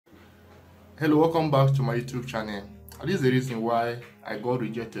Hello, welcome back to my YouTube channel. This is the reason why I got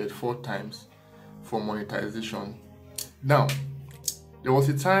rejected 4 times for monetization. Now, there was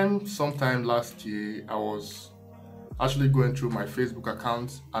a time sometime last year I was actually going through my Facebook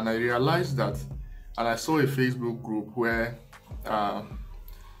account and I realized that, and I saw a Facebook group where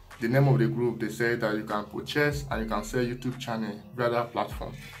the name of the group, they said that you can purchase and you can sell YouTube channel via that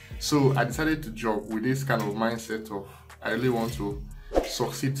platform. So I decided to jump with this kind of mindset of I really want to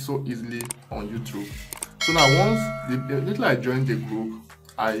succeed so easily on YouTube. So now once the little I joined the group,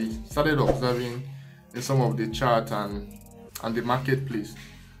 I started observing in some of the chat and the marketplace.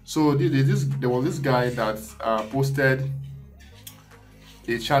 So there was this guy that posted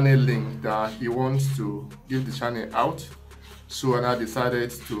a channel link that he wants to give the channel out. So and I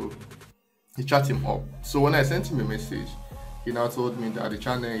decided to chat him up. So when I sent him a message, he now told me that the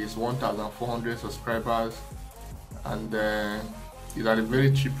channel is 1,400 subscribers and is at a very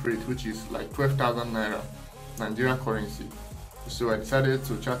cheap rate, which is like 12,000 naira Nigerian currency. So I decided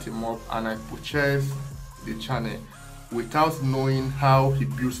to chat him up and I purchased the channel without knowing how he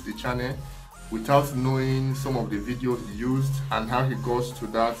built the channel, without knowing some of the videos he used and how he got to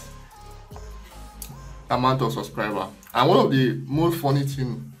that amount of subscriber. And one of the most funny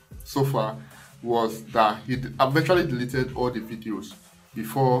things so far was that he eventually deleted all the videos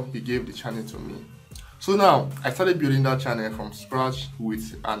before he gave the channel to me. So now I started building that channel from scratch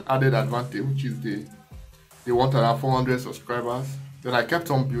with an added advantage, which is the 1,400 subscribers. Then I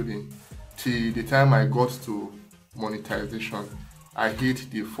kept on building till the time I got to monetization. I hit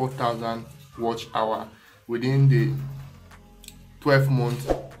the 4,000 watch hour within the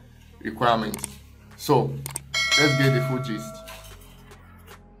 12-month requirement. So let's get the full gist.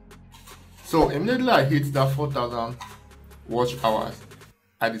 So immediately I hit that 4,000 watch hours,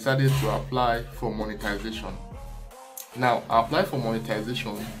 I decided to apply for monetization. Now I applied for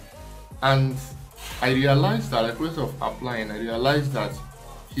monetization and I realized that in the process of applying, I realized that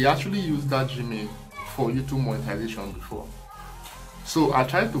he actually used that Gmail for YouTube monetization before. So I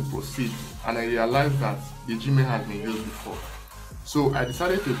tried to proceed and I realized that the Gmail had been used before. So I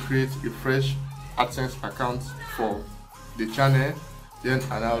decided to create a fresh AdSense account for the channel, then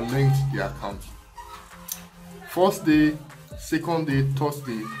and I linked the account. First day, second day, third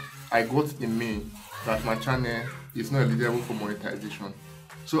day, I got a mail that my channel is not eligible for monetization.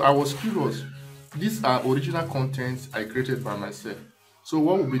 So I was curious. These are original contents I created by myself. So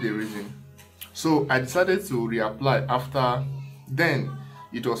what would be the reason? So I decided to reapply after. Then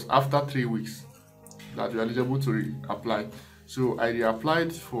it was after 3 weeks that you're eligible to reapply. So I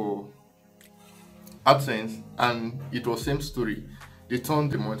reapplied for AdSense and it was same story. They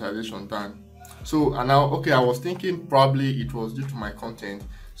turned the monetization down. So and now okay, I was thinking probably it was due to my content.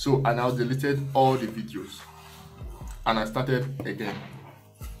 So I now deleted all the videos and I started again.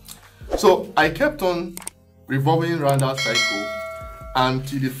 So I kept on revolving around that cycle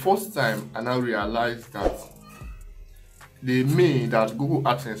until the first time I now realized that the mail that Google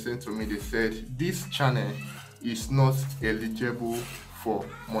AdSense sent to me, they said this channel is not eligible for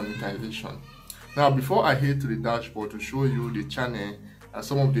monetization. Now before I head to the dashboard to show you the channel and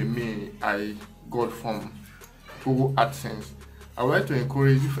some of the mail I got from Google AdSense, I would like to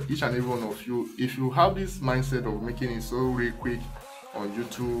encourage each and every one of you, if you have this mindset of making it so really quick on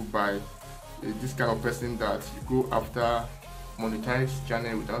YouTube by this kind of person that you go after monetized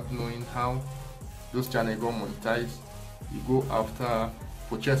channel without knowing how those channels got monetized, you go after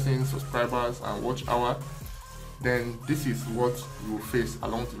purchasing subscribers and watch hour, then this is what you will face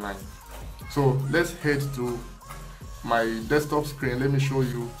along the line. So let's head to my desktop screen. Let me show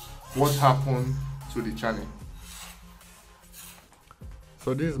you what happened to the channel.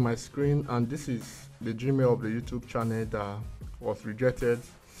 So this is my screen and this is the Gmail of the YouTube channel that was rejected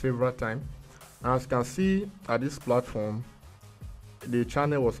several times. As you can see at this platform, the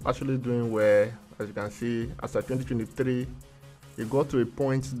channel was actually doing well. As you can see, as of 2023, it got to a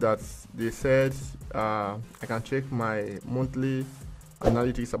point that they said I can check my monthly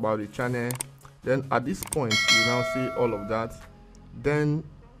analytics about the channel. Then at this point, you now see all of that. Then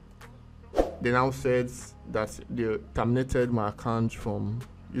they now said that they terminated my account from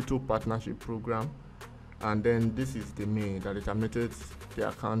YouTube partnership program. And then this is the mail that they terminated the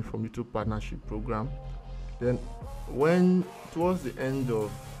account from YouTube partnership program. Then when towards the end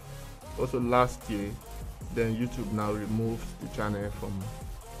of also last year, then YouTube now removed the channel from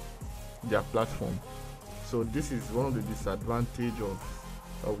their platform. So this is one of the disadvantages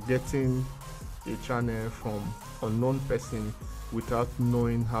of getting a channel from unknown person without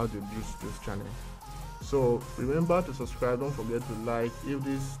knowing how to build this channel. So remember to subscribe, don't forget to like if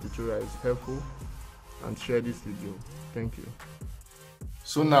this tutorial is helpful, and share this video. Thank you.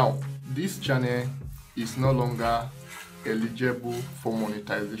 So now this channel is no longer eligible for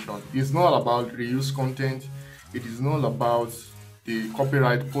monetization. It's not about reuse content, it is not about the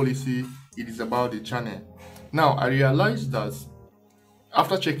copyright policy, it is about the channel. Now I realized that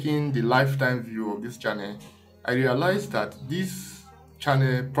after checking the lifetime view of this channel, I realized that this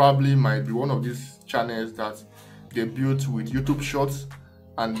channel probably might be one of these channels that they built with YouTube Shorts,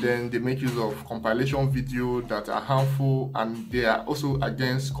 and then they make use of compilation videos that are harmful, and they are also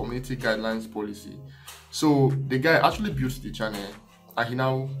against community guidelines policy. So the guy actually built the channel and he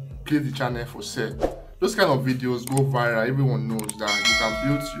now placed the channel for sale. Those kind of videos go viral. Everyone knows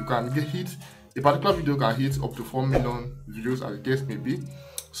that you can hit a particular video can hit up to 4 million views, as the case may be.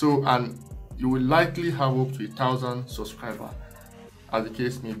 So, and you will likely have up to 1,000 subscribers, as the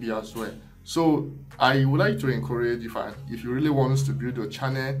case may be as well. So I would like to encourage, if you really want to build your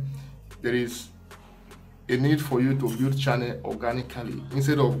channel, there is a need for you to build channel organically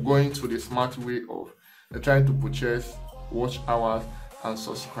instead of going to the smart way of trying to purchase watch hours and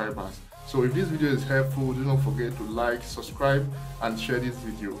subscribers. So if this video is helpful, do not forget to like, subscribe and share this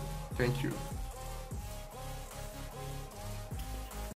video. Thank you.